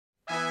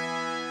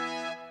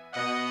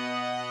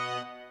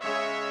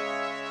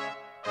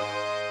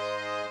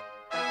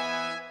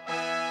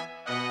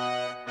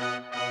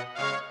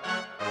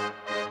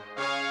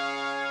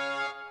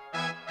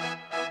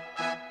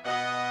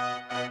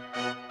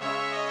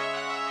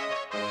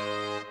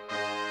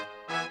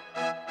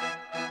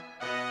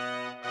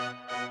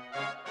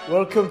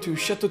Welcome to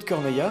Château de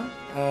Cornellia.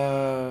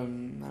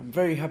 I'm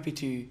very happy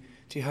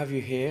to have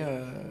you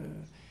here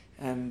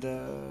and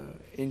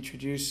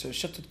introduce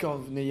Château de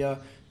Cornellia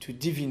to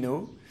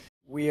Divino.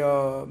 We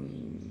are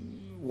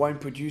wine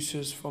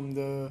producers from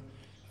the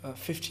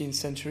 15th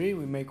century.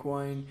 We make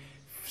wine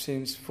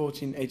since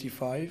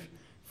 1485,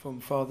 from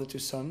father to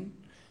son.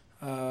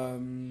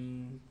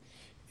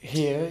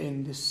 Here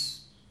in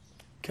this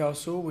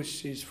castle,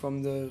 which is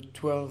from the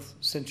 12th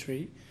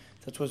century,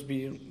 that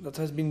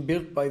has been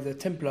built by the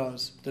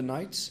Templars, the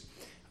Knights,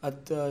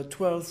 at the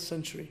 12th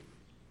century.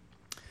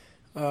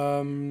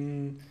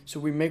 So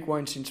we make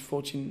wine since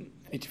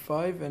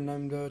 1485, and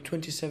I'm the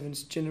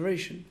 27th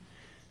generation.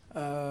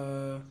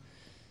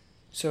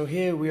 So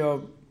here we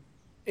are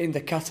in the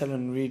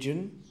Catalan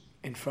region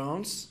in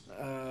France,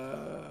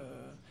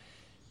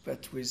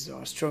 but with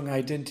our strong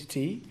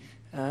identity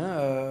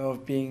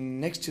of being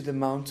next to the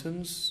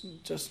mountains,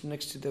 just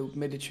next to the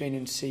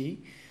Mediterranean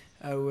Sea.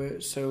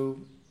 So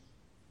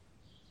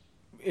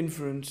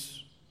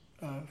influence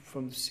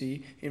from the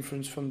sea,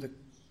 influence from the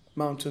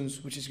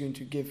mountains, which is going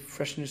to give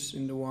freshness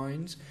in the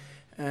wines,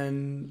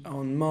 and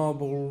on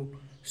marble,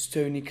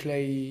 stony,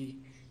 clay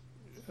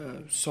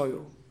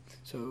soil.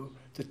 So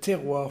the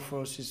terroir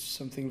for us is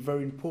something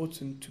very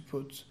important to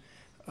put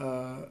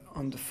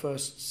on the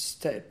first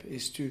step,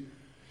 is to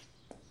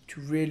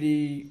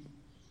really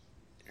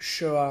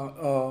show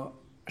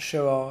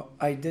our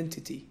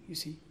identity, you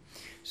see.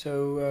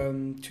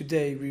 So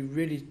today we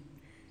really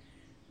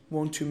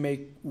want to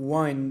make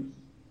wine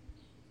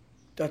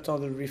that are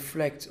the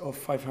reflect of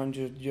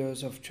 500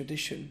 years of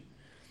tradition.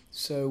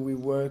 So we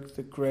work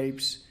the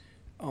grapes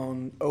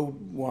on old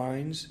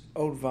vines.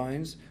 All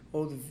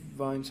the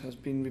vines has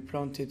been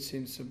replanted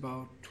since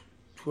about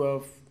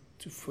 12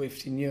 to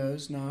 15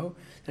 years now,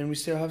 and we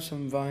still have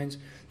some vines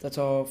that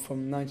are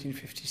from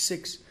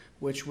 1956,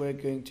 which we're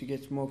going to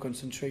get more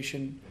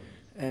concentration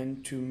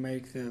and to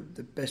make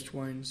the best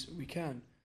wines we can.